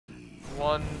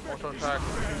one auto attack,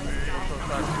 two auto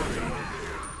attack,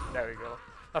 three. There we go.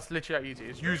 That's literally how easy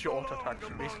it is. Use your auto attack.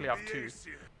 You basically have two.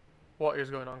 What is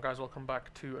going on, guys? Welcome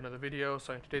back to another video.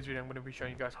 So in today's video I'm going to be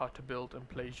showing you guys how to build and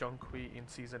play Zhong Kui in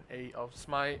Season 8 of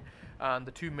SMITE. And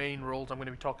the two main roles I'm going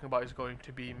to be talking about is going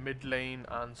to be mid lane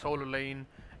and solo lane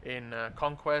in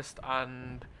Conquest.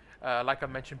 And like I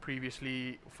mentioned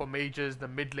previously, for mages the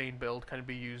mid lane build can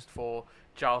be used for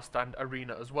Joust and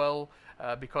Arena as well,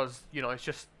 because you know it's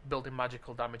just building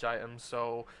magical damage items.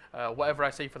 So whatever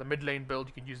I say for the mid lane build,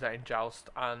 you can use that in Joust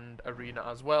and Arena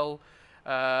as well.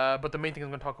 But the main thing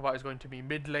I'm going to talk about is going to be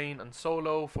mid lane and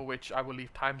solo, for which I will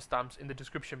leave timestamps in the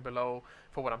description below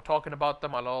for when I'm talking about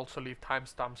them. I'll also leave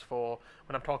timestamps for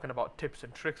when I'm talking about tips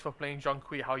and tricks for playing Zhong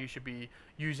Kui, how you should be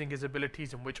using his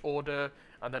abilities, in which order,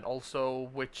 and then also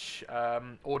which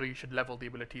order you should level the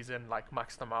abilities in, like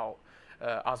max them out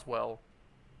as well.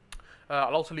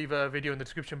 I'll also leave a video in the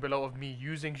description below of me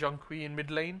using Zhong Kui in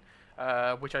mid lane,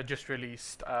 which I just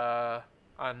released,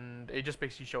 and it just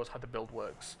basically shows how the build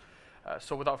works.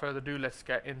 So without further ado, let's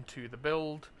get into the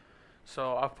build.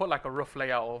 So I've put like a rough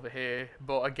layout over here,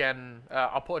 but again,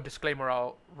 I'll put a disclaimer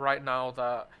out right now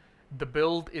that the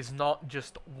build is not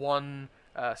just one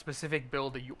specific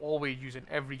build that you always use in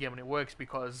every game and it works,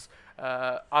 because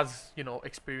as you know,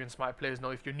 experienced SMITE players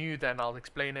know, if you're new then I'll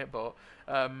explain it, but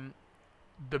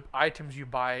the items you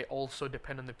buy also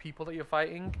depend on the people that you're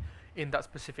fighting in that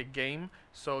specific game.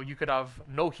 So you could have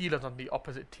no healers on the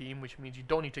opposite team, which means you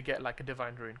don't need to get like a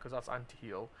Divine Ruin because that's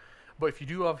anti-heal. But if you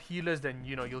do have healers, then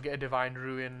you know you'll get a Divine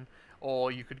Ruin,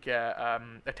 or you could get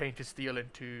a Tainted Steel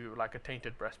into like a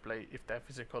Tainted Breastplate if they're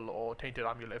physical, or Tainted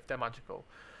Amulet if they're magical.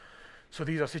 So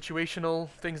these are situational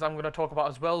things I'm going to talk about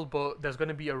as well, but there's going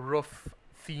to be a rough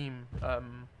theme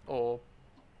or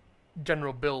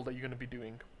general build that you're going to be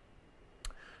doing.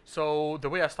 So the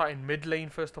way I start in mid lane,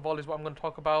 first of all, is what I'm going to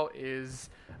talk about is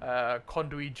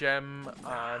Conduit Gem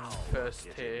and first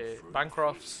tier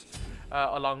Bancrofts,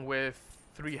 along with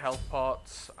 3 health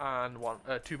pots and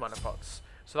 2 mana pots.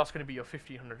 So that's going to be your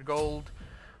 1500 gold.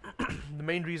 The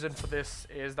main reason for this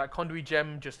is that Conduit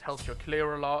Gem just helps your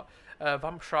clear a lot.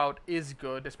 Vamp Shroud is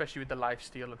good, especially with the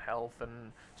lifesteal and health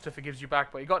and stuff it gives you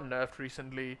back, but it got nerfed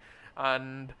recently,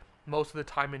 and most of the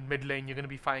time in mid lane you're going to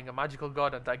be fighting a magical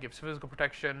god, and that gives physical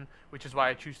protection, which is why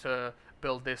I choose to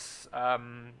build this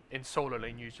in solo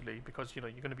lane usually, because you know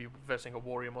you're going to be versing a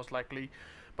warrior most likely.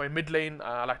 But in mid lane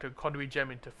I like to Conduit Gem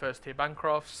into first tier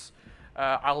Bancrofts.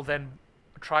 I'll then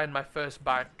try in my first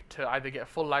back to either get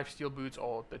full lifesteal boots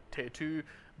or the tier 2,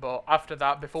 but after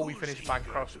that, before we finish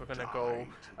Bancrofts, we're going to go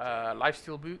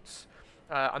lifesteal boots,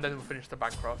 and then we'll finish the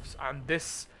Bancrofts. And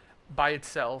this by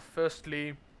itself,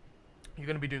 firstly, you're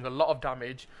going to be doing a lot of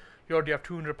damage. You already have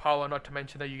 200 power, not to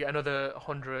mention that you get another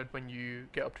 100 when you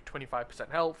get up to 25%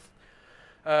 health.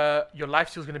 Your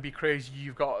lifesteal is going to be crazy.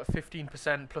 You've got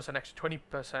 15% plus an extra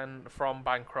 20% from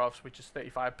Bancrofts, which is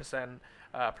 35%,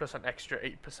 plus an extra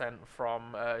 8%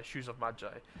 from Shoes of Magi.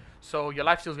 So your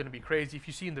lifesteal is going to be crazy. If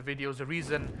you see in the videos, the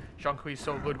reason Zhong Kui is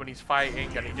so good when he's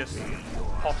fighting and he just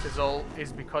pops his ult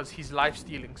is because he's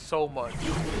lifestealing so much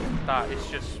that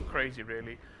it's just crazy,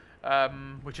 really.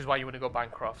 Which is why you want to go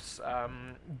Bancrofts.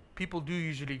 People do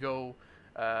usually go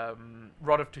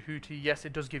Rod of Tahuti. Yes,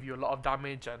 it does give you a lot of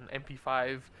damage and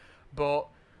MP5, but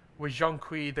with Zhong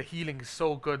Kui, the healing is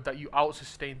so good that you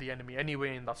out-sustain the enemy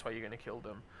anyway, and that's why you're going to kill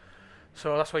them.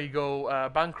 So that's why you go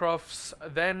Bancrofts.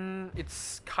 Then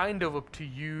it's kind of up to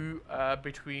you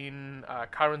between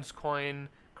Karen's Coin,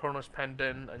 Chronos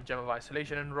Pendant, and Gem of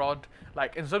Isolation and Rod.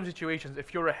 Like in some situations,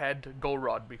 if you're ahead, go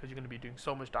Rod, because you're going to be doing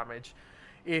so much damage.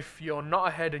 If you're not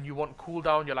ahead and you want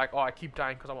cooldown, you're like, oh, I keep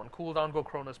dying because I want cooldown, go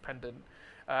Chronos Pendant.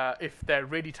 If they're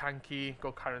really tanky,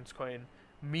 go Karen's Coin.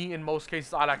 Me, in most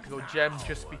cases, I like to go Gem,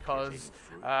 just because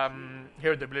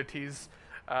here are the abilities.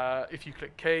 If you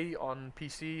click K on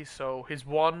PC, so his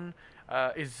 1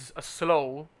 is a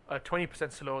slow,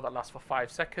 20% slow that lasts for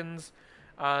 5 seconds.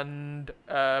 And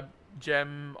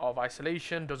Gem of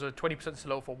Isolation does a 20%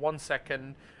 slow for 1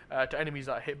 second to enemies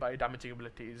that are hit by damaging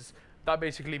abilities. That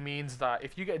basically means that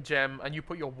if you get Gem and you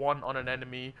put your 1 on an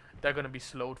enemy, they're going to be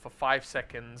slowed for 5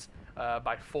 seconds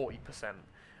by 40%.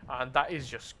 And that is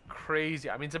just crazy.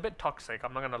 I mean, it's a bit toxic,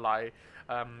 I'm not going to lie,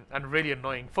 and really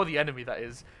annoying for the enemy, that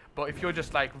is. But if you're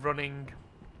just like running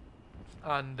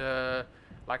and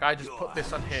like I just put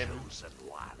this on him,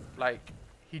 like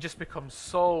he just becomes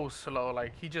so slow,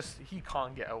 like he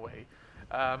can't get away.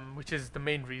 Which is the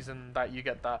main reason that you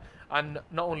get that. And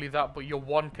not only that, but your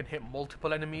 1 can hit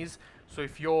multiple enemies. So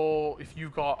if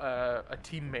you've got a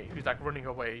teammate who's like running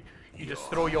away, you just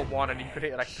throw your 1 and you could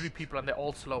hit like 3 people and they're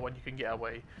all slow and you can get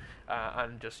away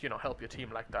and just, you know, help your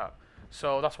team like that.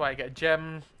 So that's why I get a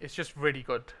gem. It's just really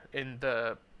good in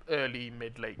the early,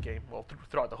 mid, late game. Well,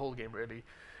 throughout the whole game, really.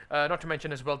 Not to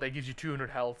mention as well, that gives you 200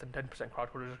 health and 10% crowd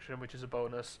reduction, which is a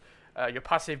bonus. Your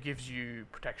passive gives you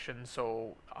protection,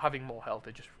 so having more health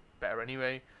is just better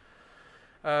anyway.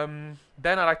 Then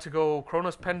I like to go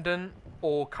Chronos Pendant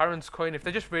or Karen's Coin. If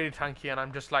they're just really tanky and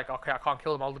I'm just like, okay, I can't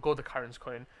kill them, I'll go the Karen's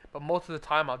Coin. But most of the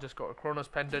time, I'll just go a Chronos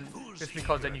Pendant, just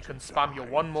because then you can spam your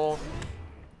 1 more.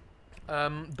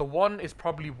 The 1 is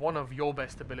probably one of your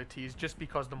best abilities, just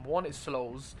because number 1, it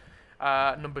slows.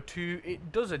 Number 2,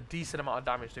 it does a decent amount of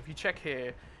damage. So if you check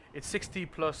here, it's 60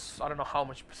 plus, I don't know how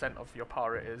much % of your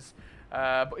power it is.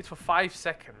 But it's for 5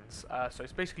 seconds. So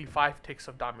it's basically 5 ticks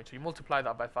of damage. So you multiply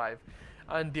that by 5.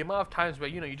 And the amount of times where,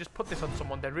 you know, you just put this on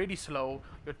someone, they're really slow,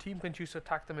 your team can choose to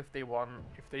attack them if they want.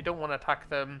 If they don't want to attack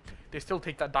them, they still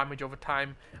take that damage over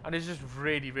time. And it's just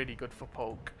really, really good for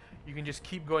poke. You can just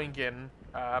keep going in.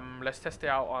 Let's test it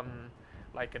out on,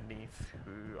 like, a Neath,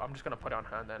 who I'm just going to put it on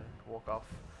her and then walk off.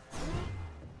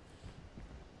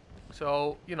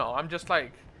 So, you know, I'm just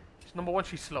like, number 1,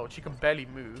 she's slow, she can barely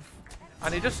move.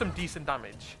 And it does some decent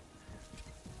damage.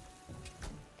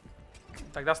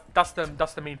 Like that's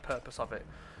the main purpose of it.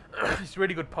 It's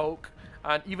really good poke,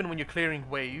 and even when you're clearing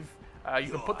wave,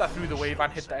 you can put that through the wave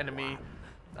and hit the enemy,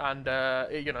 and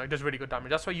you know, it does really good damage.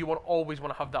 That's why you always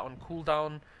want to have that on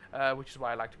cooldown, which is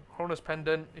why I like Chronos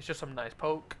Pendant. It's just some nice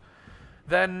poke.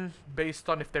 Then, based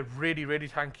on if they're really, really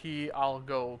tanky, I'll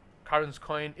go Karen's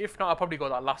Coin. If not, I'll probably go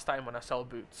that last time when I sell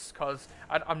boots, because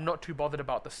I'm not too bothered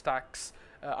about the stacks.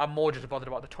 I'm more just bothered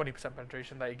about the 20%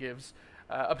 penetration that it gives.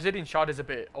 Obsidian Shard is a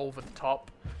bit over the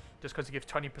top, just because it gives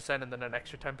 20% and then an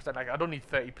extra 10%. Like, I don't need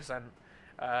 30%,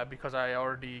 because I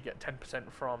already get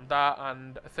 10% from that,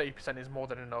 and 30% is more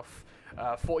than enough.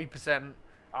 40%,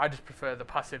 I just prefer the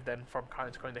passive then from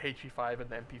Karen's Coin, the HP5 and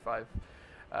the MP5.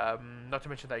 Not to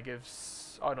mention that it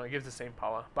gives, oh no, it gives the same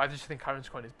power, but I just think Karen's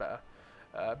Coin is better,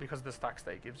 because of the stacks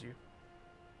that it gives you.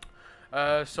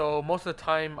 So most of the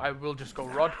time I will just go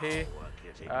Rod here,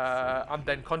 and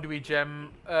then Conduit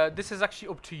Gem. This is actually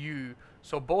up to you.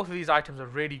 So both of these items are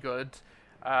really good.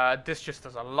 This just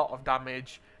does a lot of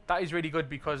damage. That is really good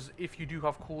because if you do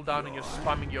have cooldown and you're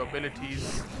spamming your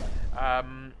abilities,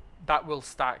 that will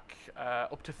stack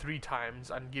up to 3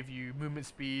 times and give you movement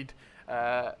speed,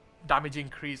 damage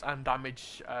increase, and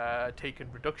damage taken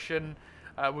reduction,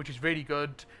 which is really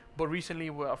good. But recently,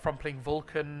 from playing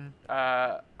Vulcan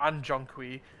and Zhong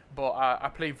Kui, but I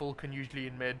play Vulcan usually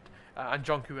in mid, and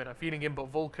Zhong Kui when I'm feeling him, but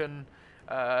Vulcan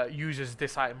uses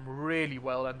this item really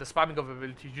well, and the spamming of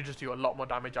abilities, you just do a lot more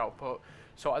damage output.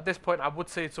 So at this point, I would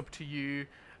say it's up to you.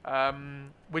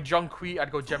 With Zhong Kui,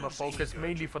 I'd go Gem of Focus,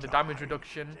 mainly for the damage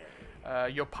reduction.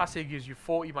 Your passive gives you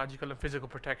 40 magical and physical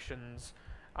protections,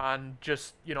 and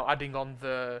just, you know, adding on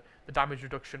the damage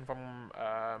reduction from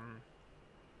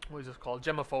what is this called?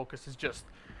 Gem of Focus is just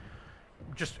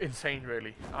insane,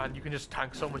 really, and you can just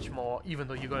tank so much more, even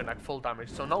though you're going like full damage.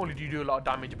 So not only do you do a lot of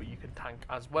damage, but you can tank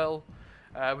as well,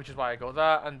 which is why I go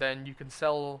that. And then you can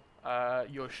sell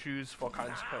your shoes for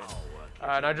Karen's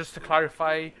Coin. Now, just to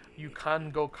clarify, you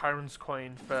can go Karen's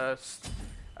Coin first,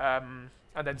 and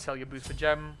then sell your boots for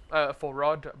gem for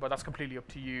Rod, but that's completely up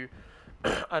to you,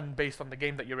 and based on the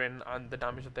game that you're in and the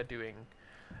damage that they're doing.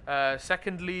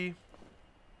 Secondly,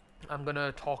 I'm going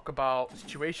to talk about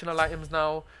situational items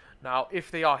now. Now,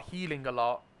 if they are healing a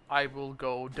lot, I will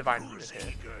go Divine Ruin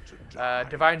here.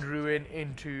 Divine Ruin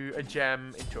into a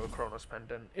gem, into a Chronos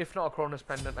Pendant. If not a Chronos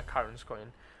Pendant, a Karen's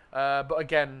Coin. But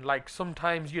again, like,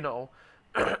 sometimes, you know,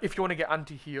 if you want to get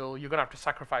anti-heal, you're going to have to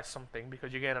sacrifice something,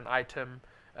 because you're getting an item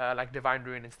like Divine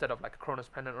Ruin instead of like a Chronos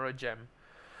Pendant or a gem.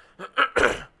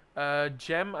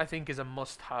 Gem, I think, is a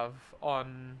must-have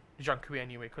on Zhong Kui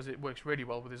anyway, because it works really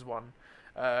well with his one.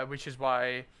 Which is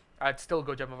why I'd still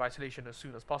go Gem of Isolation as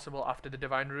soon as possible after the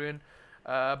Divine Ruin.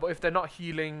 But if they're not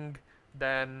healing,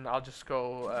 then I'll just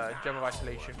go Gem of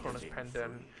Isolation, Chronos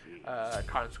Pendant,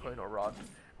 Karen's Coin or Rod,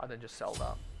 and then just sell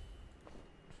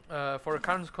that for a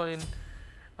Karen's Coin.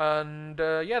 And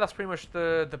yeah, that's pretty much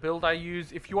the build I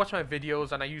use. If you watch my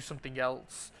videos and I use something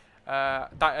else,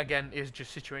 that again is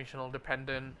just situational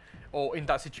dependent. Or in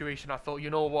that situation, I thought, you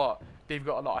know what, they've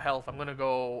got a lot of health, I'm going to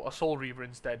go a Soul Reaver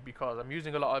instead, because I'm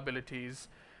using a lot of abilities,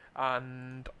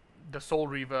 and the Soul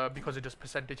Reaver, because it does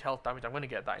percentage health damage, I'm going to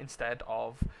get that instead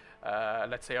of,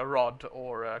 let's say, a Rod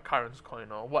or a Karen's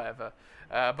Coin or whatever.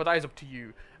 But that is up to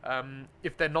you.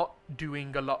 If they're not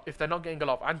doing a lot, if they're not getting a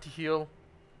lot of anti-heal,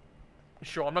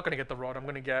 sure, I'm not going to get the Rod, I'm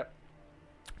going to get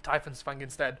Typhon's Fang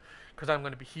instead, because I'm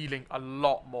going to be healing a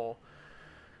lot more.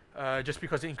 Just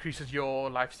because it increases your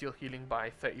lifesteal healing by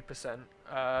 30%.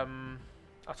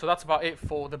 So that's about it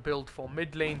for the build for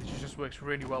mid lane. This just works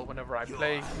really well whenever I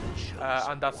play,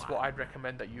 and that's what I'd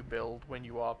recommend that you build when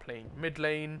you are playing mid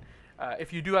lane.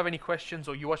 If you do have any questions,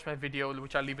 or you watch my video,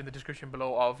 which I'll leave in the description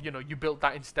below, of, you know, you built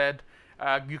that instead,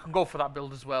 you can go for that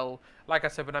build as well. Like I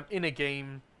said, when I'm in a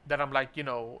game, then I'm like, you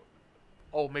know,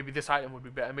 oh, maybe this item would be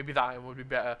better, maybe that item would be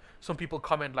better. Some people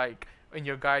comment like, in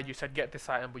your guide you said get this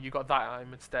item, but you got that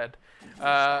item instead.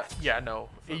 Yeah, no,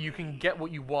 you can get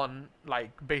what you want,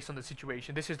 like, based on the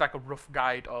situation. This is like a rough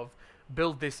guide of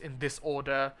build this in this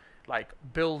order. Like,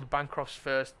 build Bancrofts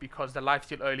first, because the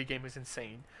lifesteal early game is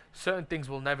insane. Certain things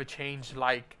will never change,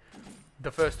 like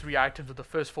the first 3 items or the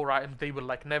first 4 items, they will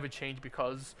like never change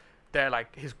because they're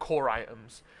like his core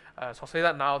items. So I'll say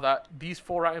that now, that these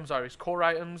 4 items are his core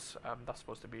items. That's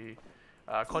supposed to be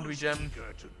Conduit Gem.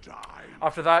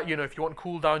 After that, you know, if you want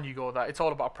cooldown, you go that. It's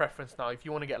all about preference now. If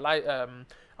you want to get light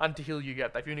anti-heal, you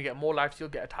get that. If you want to get more lifesteal,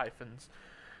 get a Typhons.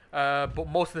 But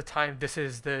most of the time, this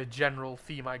is the general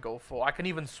theme I go for. I can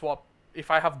even swap, if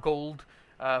I have gold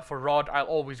for Rod, I'll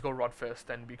always go Rod first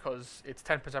then, because it's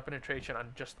 10% penetration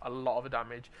and just a lot of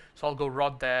damage. So I'll go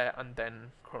Rod there, and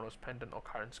then Chronos Pendant or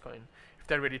Karen's Coin if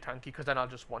they're really tanky, because then I'll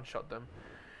just one-shot them.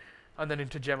 And then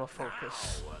into Gem of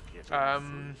Focus.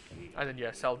 And then,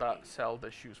 yeah, sell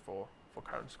the shoes for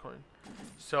Karen's Coin.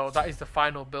 So that is the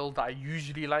final build that I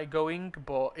usually like going,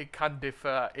 but it can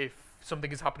differ if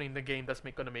something is happening in the game that's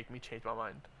going to make me change my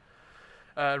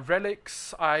mind.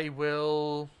 Relics, I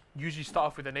will usually start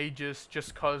off with an Aegis,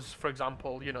 just because, for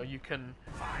example, you know, you can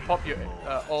pop your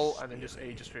ult and then just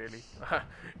Aegis, really.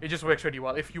 It just works really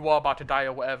well. If you are about to die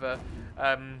or whatever,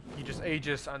 you just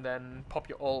Aegis and then pop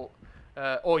your ult.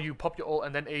 Or you pop your ult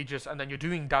and then Aegis, and then you're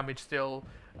doing damage still,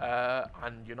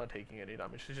 and you're not taking any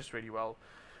damage. It's just really well.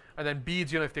 And then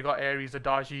beads, you know, if they got Ares or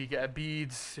Daji, you get a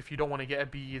beads. If you don't want to get a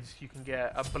beads, you can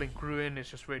get a blink ruin. It's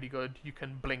just really good. You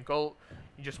can blink ult.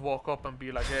 You just walk up and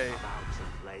be like, hey,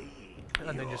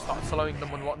 and then just start slowing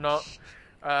them and whatnot.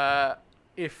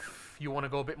 If you want to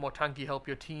go a bit more tanky, help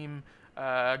your team,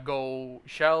 go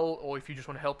Shell, or if you just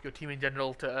want to help your team in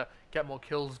general to get more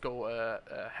kills, go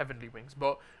Heavenly Wings.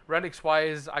 But relics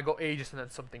wise, I go Aegis and then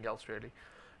something else, really.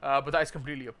 But that is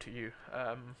completely up to you.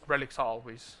 Relics are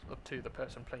always up to the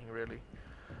person playing, really.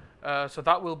 So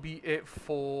that will be it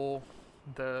for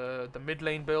the mid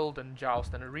lane build and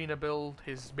Joust and Arena build.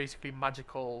 His basically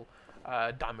magical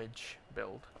damage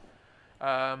build.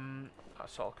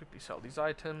 So I'll quickly sell these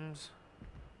items.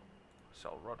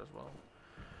 Sell Rod as well.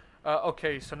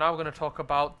 Okay, so now we're going to talk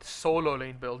about solo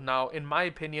lane build. Now, in my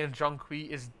opinion, Zhong Kui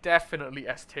is definitely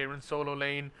S tier in solo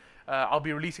lane. I'll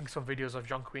be releasing some videos of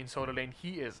Zhong Kui in solo lane.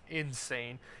 He is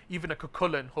insane. Even a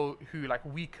Kukulin who like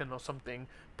weaken or something,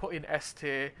 put in S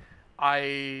tier,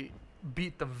 I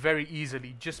beat them very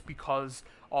easily just because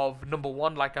of, number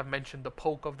 1, like I've mentioned, the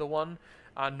poke of the one,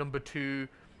 and number 2,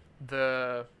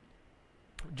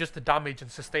 just the damage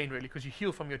and sustain, really, because you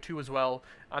heal from your 2 as well,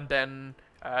 and then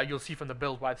you'll see from the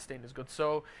build why the sustain is good.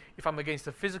 So if I'm against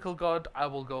a physical god, I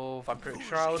will go Vampiric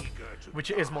Shroud,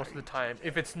 which it is most of the time.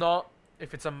 If it's not,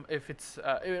 if it's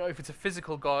a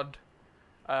physical god,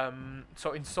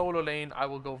 so in solo lane I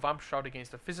will go Vamp Shroud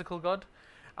against a physical god,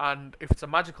 and if it's a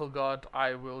magical god,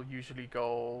 I will usually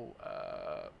go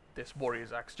this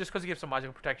Warrior's Axe, just because it gives some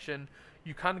magical protection.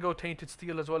 You can go Tainted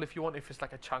Steel as well if you want, if it's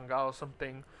like a Chang'e or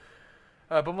something.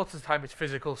 But most of the time it's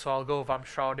physical, so I'll go Vamp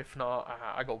Shroud. If not,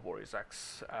 I go Warrior's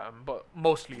Axe. But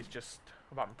mostly it's just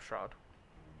Vamp Shroud.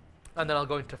 And then I'll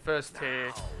go into first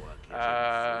tier,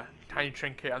 Tiny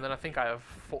Trinket, and then I think I have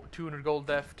 200 gold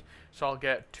left, so I'll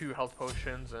get 2 health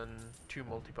potions and 2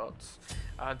 multipots.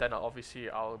 And then obviously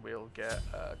I will get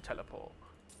Teleport.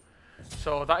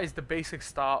 So that is the basic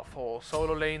start for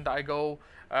solo lane that I go.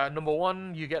 Number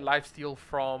 1, you get lifesteal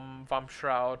from Vamp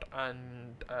Shroud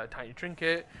and Tiny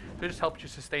Trinket. So it just helps you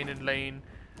sustain in lane,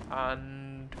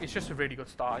 and it's just a really good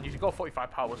start. And you got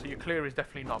 45 power, so your clear is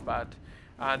definitely not bad.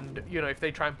 And you know, if they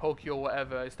try and poke you or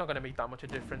whatever, it's not going to make that much a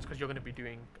difference because you're going to be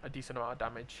doing a decent amount of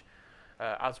damage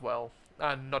as well.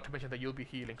 And not to mention that you'll be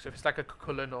healing. So if it's like a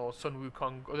Kukulin or Sun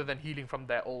Wukong, other than healing from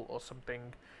their ult or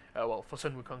something, well, for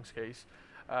Sun Wukong's case,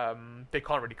 they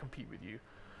can't really compete with you.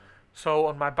 So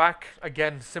on my back,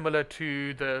 again, similar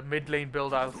to the mid lane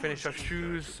build, I'll finish off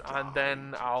shoes and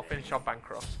then I'll finish off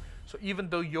Bancrofts. So even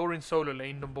though you're in solo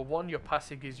lane, number 1, your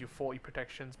passive gives you 40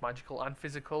 protections, magical and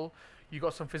physical. You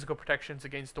got some physical protections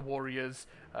against the warriors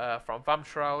from Vamp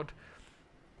Shroud.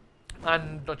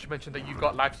 And not to mention that you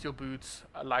got lifesteal boots,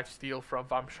 lifesteal from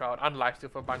Vamp Shroud, and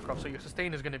lifesteal from Bancroft. So your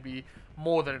sustain is going to be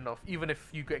more than enough. Even if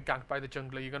you get ganked by the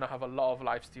jungler, you're going to have a lot of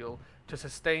lifesteal to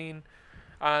sustain.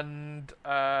 And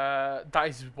that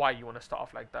is why you want to start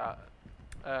off like that.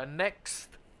 Next,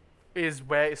 is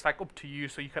where it's like up to you.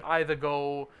 So you can either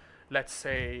go, let's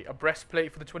say, a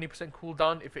breastplate for the 20%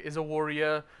 cooldown. If it is a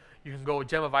warrior, you can go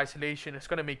Gem of Isolation. It's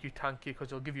going to make you tanky because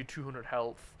it'll give you 200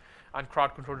 health and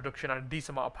crowd control reduction and a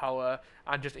decent amount of power,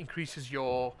 and just increases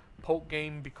your poke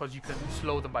game because you can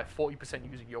slow them by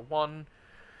 40% using your 1.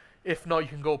 If not, you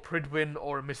can go Pridwin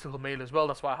or a Mystical Mail as well.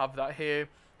 That's why I have that here.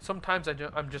 Sometimes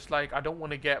I'm just like, I don't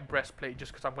want to get Breastplate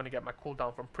just because I'm going to get my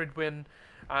cooldown from Pridwin,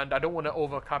 and I don't want to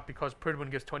overcap because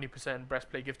Pridwin gives 20%,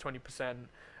 Breastplate gives 20%,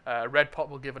 Red Pot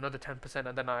will give another 10%,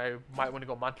 and then I might want to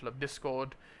go Mantle of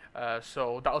Discord,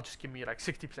 so that'll just give me like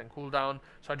 60% cooldown.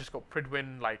 So I just go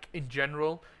Pridwin like in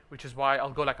general, which is why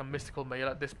I'll go like a Mystical Mail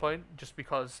at this point, just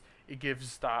because it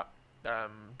gives that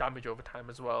damage over time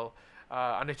as well,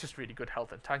 and it's just really good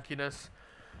health and tankiness.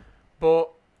 But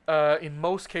in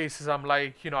most cases, I'm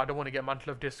like, I don't want to get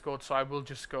Mantle of Discord, so I will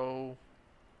just go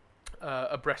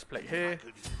a Breastplate here.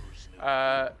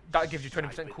 That gives you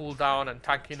 20% cooldown and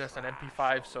tankiness and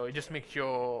MP5, so it just makes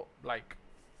your like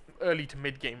early to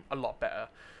mid game a lot better,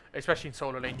 especially in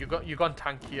solo lane. You've gone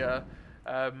tankier.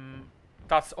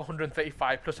 That's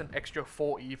 135 plus an extra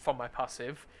 40 from my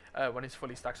passive when it's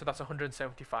fully stacked, so that's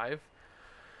 175.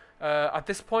 At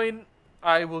this point,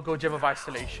 I will go Gem of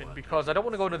Isolation because I don't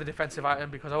want to go another defensive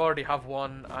item because I already have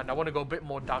one, and I want to go a bit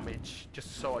more damage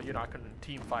just so I can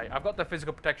team fight. I've got the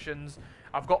physical protections.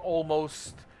 I've got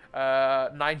almost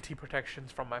 90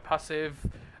 protections from my passive.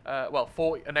 Well,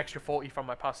 40, an extra 40 from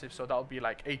my passive, so that'll be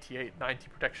like 88, 90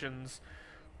 protections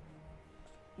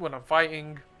when I'm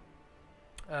fighting.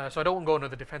 So I don't want to go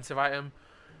another defensive item.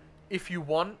 If you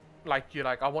want,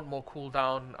 I want more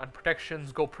cooldown and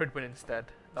protections, go Pridwin instead.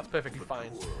 That's perfectly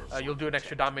fine. You'll do an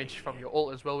extra damage from your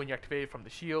ult as well when you activate it from the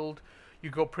shield. You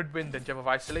go Pridwin, then Gem of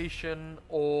Isolation,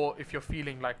 or if you're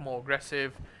feeling like more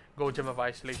aggressive, go Gem of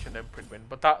Isolation, then Pridwin.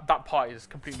 But that part is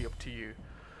completely up to you.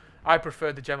 I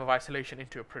prefer the Gem of Isolation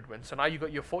into a Pridwin. So now you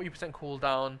got your 40%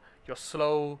 cooldown, your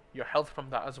slow, your health from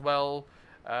that as well,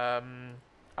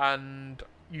 and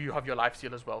you have your life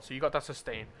steal as well. So you got that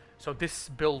sustain. So this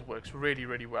build works really,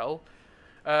 really well.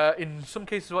 In some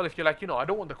cases as well, if you're like, I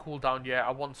don't want the cooldown yet,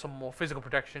 I want some more physical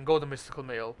protection, go the Mystical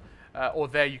Mail. Or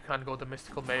there you can go the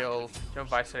Mystical Mail, Gem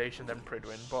of Isolation, then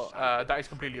Pridwin. But that is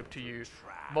completely up to you.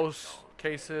 Most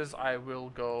cases I will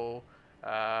go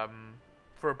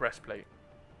for a Breastplate,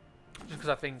 just because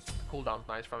I think the cooldown's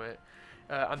nice from it.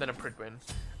 And then a Pridwin.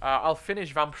 I'll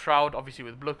finish Vamp Shroud, obviously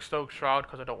with Bloodstoke Shroud,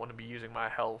 because I don't want to be using my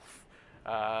health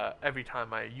every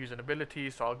time I use an ability,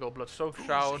 so I'll go Bloodstoke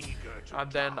Shroud,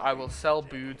 and then I will sell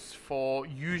boots for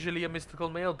usually a Mystical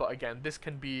Mail, but again, this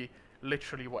can be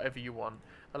literally whatever you want.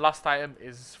 The last item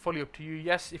is fully up to you.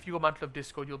 Yes, if you go Mantle of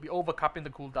Discord, you'll be overcapping the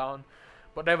cooldown,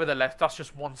 but nevertheless, that's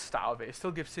just one stat of it. It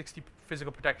still gives 60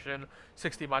 physical protection,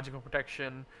 60 magical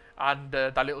protection, and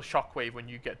that little shockwave when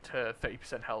you get to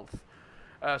 30% health.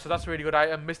 So that's a really good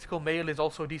item. Mystical Mail is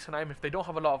also a decent item. If they don't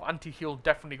have a lot of anti-heal,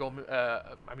 definitely go,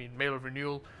 Mail of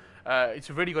Renewal. It's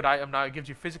a really good item now. It gives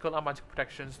you physical and magical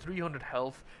protections, 300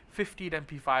 health, 15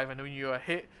 MP5, and when you're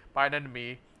hit by an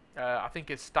enemy, I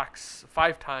think it stacks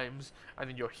 5 times, and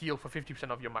then you're healed for 50%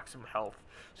 of your maximum health.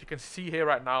 So you can see here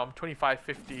right now, I'm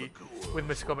 2550. With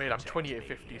Mystical Mail, I'm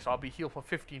 2850, so I'll be healed for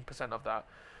 15% of that.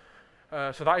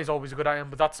 So that is always a good item,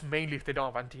 but that's mainly if they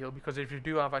don't have anti-heal, because if you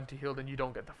do have anti-heal, then you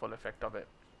don't get the full effect of it.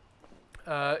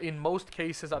 In most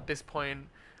cases at this point,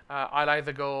 I'll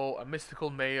either go a Mystical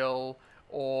Mail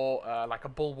or like a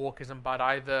Bulwark isn't bad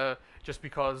either, just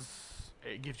because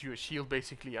it gives you a shield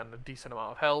basically and a decent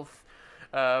amount of health.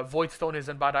 Voidstone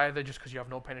isn't bad either, just because you have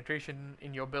no penetration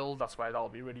in your build. That's why that'll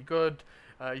be really good.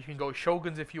 You can go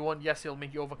Shoguns if you want. Yes, it'll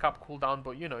make you overcap cooldown,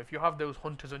 but if you have those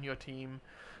hunters on your team,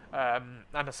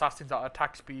 and assassins that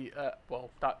attack speed,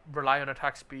 that rely on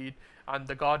attack speed, and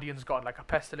the Guardians got like a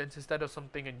Pestilence instead of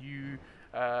something, and you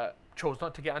chose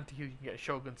not to get anti-heal, you can get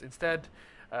Shoguns instead,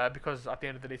 because at the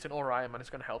end of the day it's an aura item and it's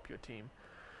going to help your team.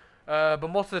 But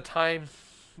most of the time,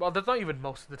 well, there's not even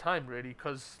most of the time really,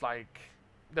 because like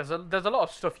there's a lot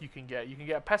of stuff you can get. You can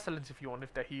get a Pestilence if you want,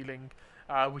 if they're healing,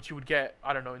 which you would get,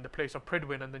 I don't know, in the place of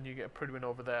Pridwin, and then you get a Pridwin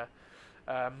over there.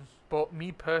 But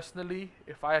me personally,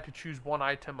 if I had to choose one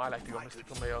item, I like to go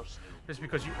Mystical Mail, just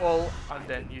because you ult and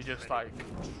then you just like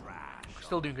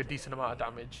still doing a decent amount of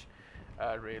damage,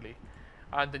 really,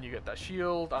 and then you get that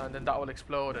shield, and then that will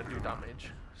explode and do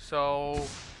damage. So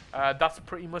that's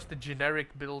pretty much the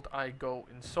generic build I go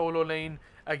in solo lane.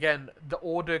 Again, the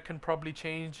order can probably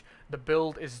change. The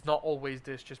build is not always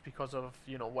this, just because of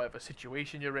whatever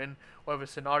situation you're in, whatever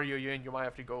scenario you're in. You might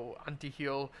have to go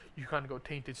anti-heal. You can go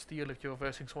Tainted Steel if you're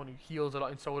versing someone who heals a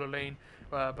lot in solo lane.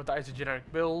 But that is a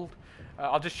generic build.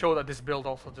 I'll just show that this build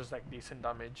also does like decent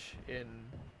damage in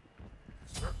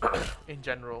in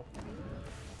general.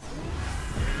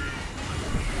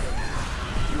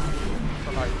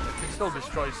 So like, it can still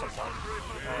destroy someone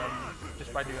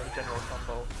just by doing a general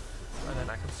combo, and then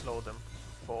I can slow them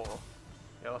for,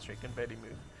 yeah, that's right, can barely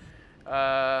move.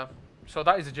 So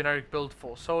that is a generic build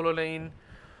for solo lane.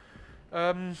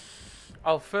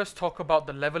 I'll first talk about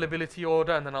the level ability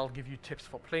order, and then I'll give you tips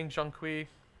for playing Zhong Kui.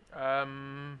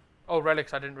 Oh,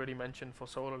 relics I didn't really mention for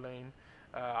solo lane.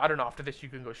 I don't know, after this you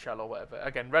can go shell or whatever.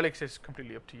 Again, relics is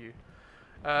completely up to you.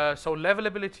 So level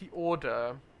ability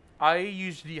order, I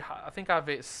usually I think I have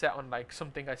it set on like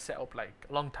something I set up like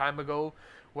a long time ago,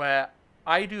 where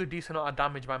I do a decent amount of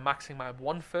damage by maxing my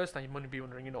 1 first, and you might be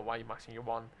wondering, you know, why you're maxing your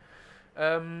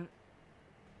 1.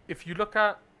 If you look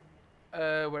at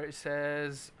where it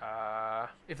says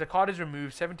if the card is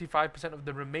removed, 75% of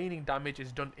the remaining damage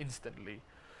is done instantly.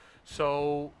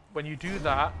 So when you do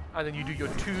that, and then you do your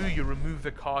 2, you remove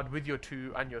the card with your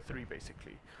 2 and your 3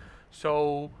 basically.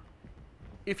 So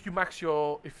if you max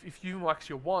your if you max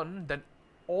your 1, then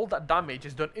all that damage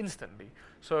is done instantly.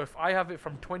 So if I have it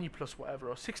from 20 plus whatever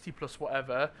or 60 plus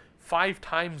whatever, 5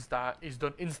 times that is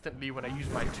done instantly when I use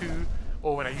my 2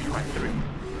 or when I use my 3,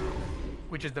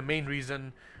 which is the main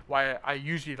reason why I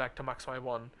usually like to max my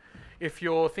 1. If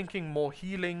you're thinking more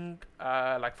healing,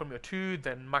 like from your 2,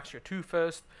 then max your 2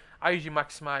 first. I usually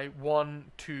max my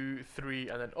 1, 2, 3,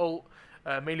 and then ult,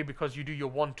 mainly because you do your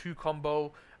 1-2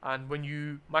 combo, and when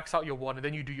you max out your 1 and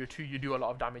then you do your 2, you do a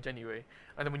lot of damage anyway.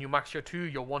 And then when you max your 2,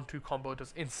 your 1-2 combo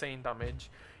does insane damage.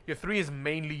 Your 3 is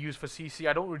mainly used for CC.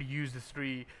 I don't really use the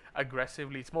 3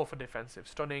 aggressively. It's more for defensive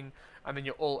stunning. And then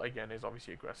your ult again is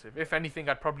obviously aggressive. If anything,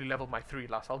 I'd probably level my 3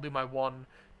 last. I'll do my 1,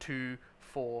 2,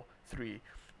 4, 3.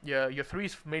 Yeah, your 3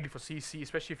 is mainly for CC,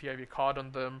 especially if you have your card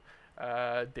on them.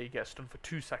 They get stunned for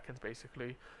 2 seconds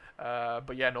basically.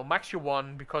 But yeah, no, max your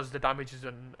 1 because the damage is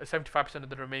done. 75% of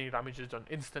the remaining damage is done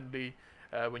instantly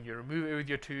when you remove it with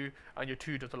your 2, and your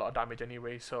 2 does a lot of damage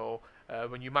anyway. So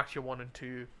when you max your 1 and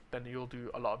 2, then you'll do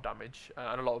a lot of damage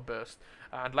and a lot of burst.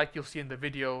 And like you'll see in the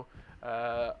video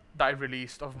that I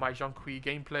released of my Zhong Kui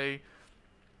gameplay,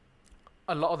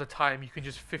 a lot of the time you can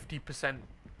just 50%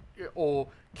 or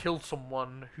kill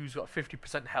someone who's got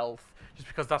 50% health, just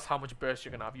because that's how much burst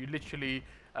you're gonna have. You literally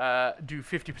do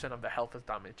 50% of the health as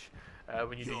damage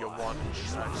when you do your 1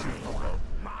 combo.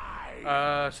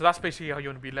 So that's basically how you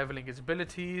want to be leveling his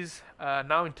abilities.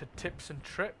 Now into tips and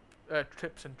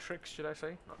tricks, should I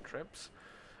say, not trips.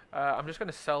 I'm just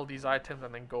gonna sell these items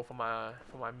and then go for my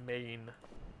main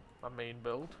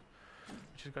build,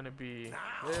 which is gonna be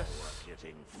this.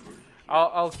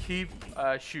 I'll keep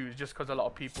shoes just because a lot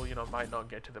of people, you know, might not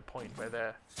get to the point where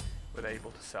they're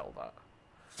able to sell that.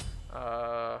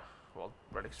 Well,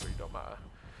 relics really don't matter.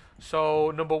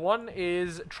 So number 1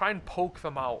 is try and poke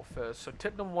them out first. So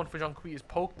tip number 1 for Zhong Kui is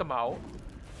poke them out.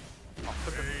 I'll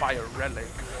freaking buy a relic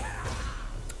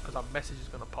because that message is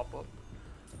gonna pop up.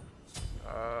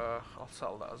 I'll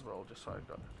sell that as well just so I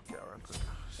get around quicker.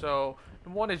 So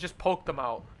number 1 is just poke them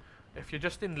out. If you're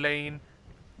just in lane,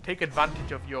 take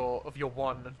advantage of your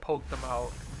 1 and poke them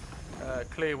out,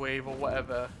 clear wave or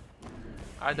whatever,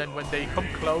 and then when they come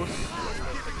close,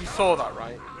 you saw that,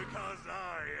 right?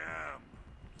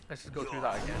 Let's just go through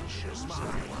that again.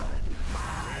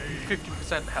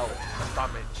 50% health and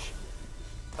damage.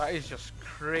 That is just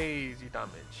crazy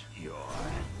damage.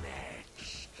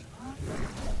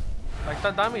 Like,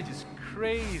 that damage is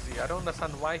crazy. I don't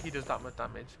understand why he does that much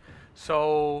damage.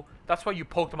 So that's why you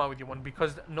poke them out with your 1,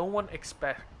 because no one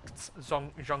expects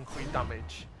Zhong Kui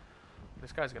damage.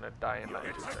 This guy's gonna die in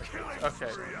like 2 seconds.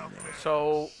 Okay,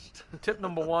 so tip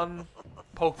number 1,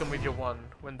 poke them with your 1.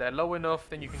 When they're low enough,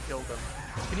 then you can kill them.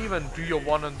 You can even do your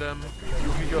 1 on them,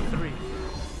 use your 3.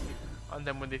 And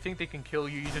then when they think they can kill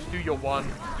you, you just do your 1.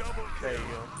 There you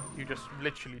go. You just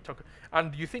literally took it.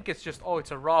 And you think it's just, oh, it's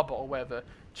a robot or whatever.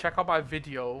 Check out my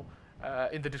video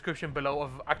in the description below of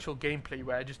actual gameplay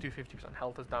where I just do 50%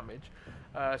 health as damage.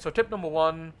 So tip number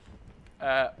 1,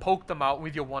 poke them out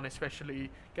with your 1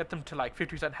 especially. Get them to like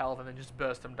 50% health and then just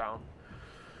burst them down.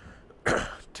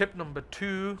 Tip number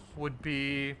 2 would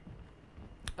be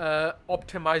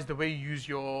optimize the way you use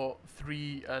your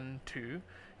 3 and 2.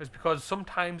 It's because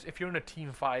sometimes if you're in a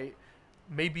team fight,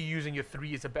 maybe using your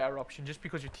 3 is a better option just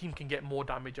because your team can get more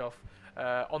damage off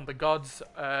on the gods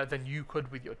than you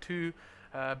could with your 2.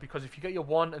 Because if you get your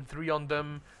 1 and 3 on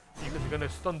them, you're going to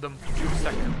stun them for 2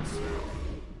 seconds.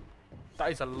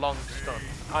 That is a long stun,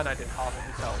 and I did half of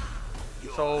his health.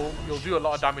 So you'll do a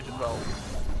lot of damage as well.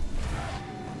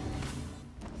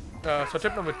 So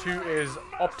tip number 2 is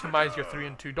optimize your 3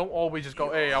 and 2. Don't always just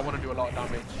go, hey, I want to do a lot of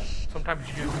damage. Sometimes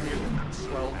you use 3 as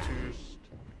well to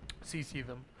CC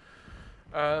them.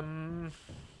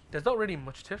 There's not really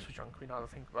much tips for Zhong Kui now that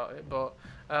I think about it, but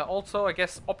also I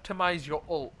guess optimize your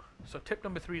ult. So tip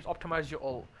number 3 is optimize your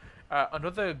ult.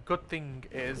 Another good thing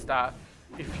is that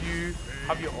if you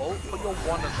have your ult, put your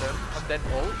 1 on them and then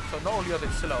ult. So not only are they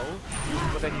slow,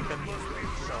 but then you can,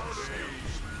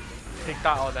 take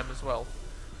that out of them as well.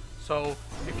 So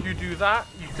if you do that,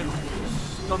 you can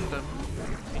stun them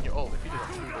in your ult. If you do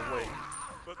that, move away.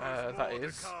 That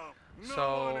is.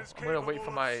 So I'm gonna wait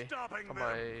for my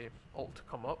ult to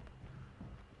come up.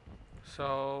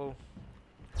 So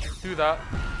do that.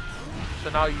 So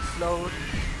now he's slowed.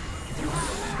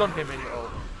 Stun him in your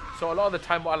ult. So a lot of the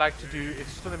time what I like to do is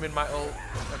stun him in my ult.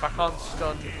 If I can't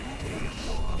stun,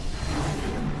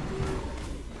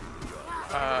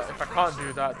 if I can't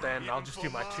do that, then I'll just do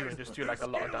my 2 and just do like a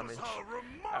lot of damage.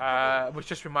 Which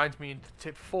just reminds me,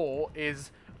 tip 4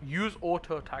 is use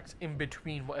auto attacks in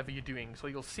between whatever you're doing. So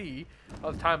you'll see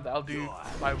all the time that I'll do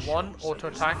my 1 auto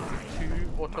attack,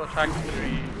 2 auto attack,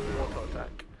 3 auto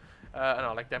attack. And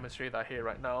I'll like demonstrate that here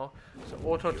right now. So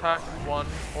auto attack, 1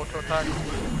 auto attack,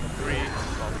 3.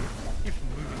 Well, keep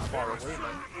moving far away,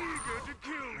 man.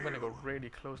 I'm gonna go really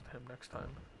close to him next time.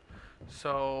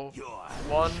 So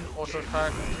 1 auto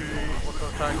attack, 2 auto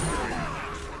attack, 3.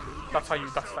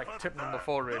 That's like tip number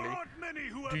 4 really.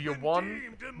 Do your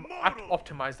 1,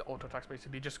 optimize the auto attacks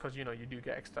basically, just because you do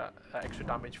get extra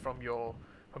damage from your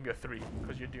 3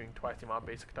 because you're doing twice the amount of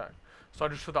basic attack. So I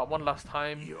just do that one last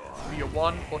time. Do your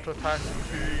 1 auto attack,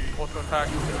 2 auto attack,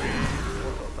 3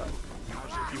 auto attack.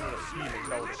 If you want to heal,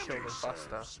 that would kill them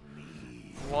faster.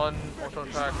 1 auto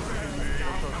attack, 2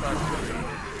 auto attack,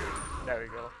 3. There we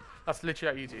go. That's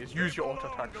literally how easy it is. Use your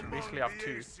auto attack. You basically have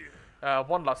 2.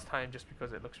 1 last time just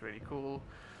because it looks really cool.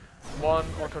 1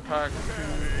 auto attack,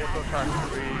 2 auto attack,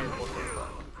 3 auto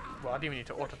attack. Well, I didn't even need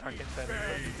to auto attack instead.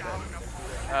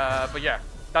 But yeah,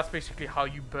 that's basically how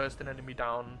you burst an enemy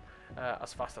down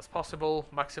as fast as possible.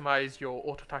 Maximize your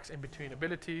auto attacks in between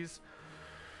abilities.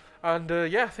 And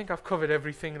yeah, I think I've covered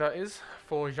everything that is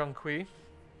for Zhong Kui.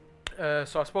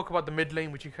 So I spoke about the mid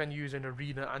lane, which you can use in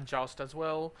Arena and Joust as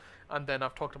well. And then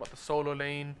I've talked about the solo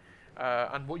lane.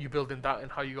 And what you build in that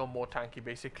and how you go more tanky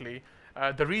basically.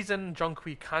 The reason Zhong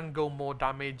Kui can go more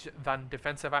damage than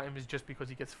defensive items is just because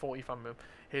he gets 40 from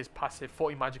his passive,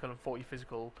 40 magical and 40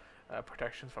 physical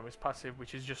protections from his passive,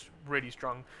 which is just really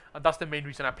strong. And that's the main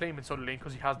reason I play him in solo lane,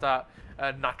 because he has that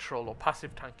natural or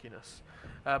passive tankiness.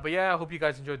 But yeah, I hope you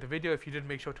guys enjoyed the video. If you did,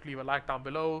 make sure to leave a like down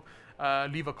below.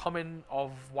 Leave a comment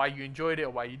of why you enjoyed it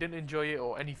or why you didn't enjoy it,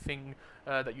 or anything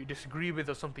that you disagree with,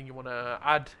 or something you want to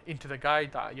add into the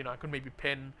guide that I could maybe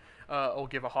pin or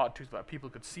give a heart to so that people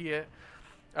could see it.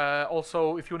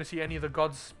 Also, if you want to see any of the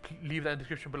gods, leave that in the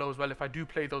description below as well. If I do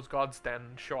play those gods, then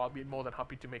sure, I'll be more than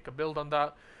happy to make a build on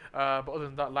that. But other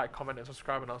than that, like, comment and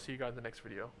subscribe, and I'll see you guys in the next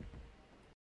video.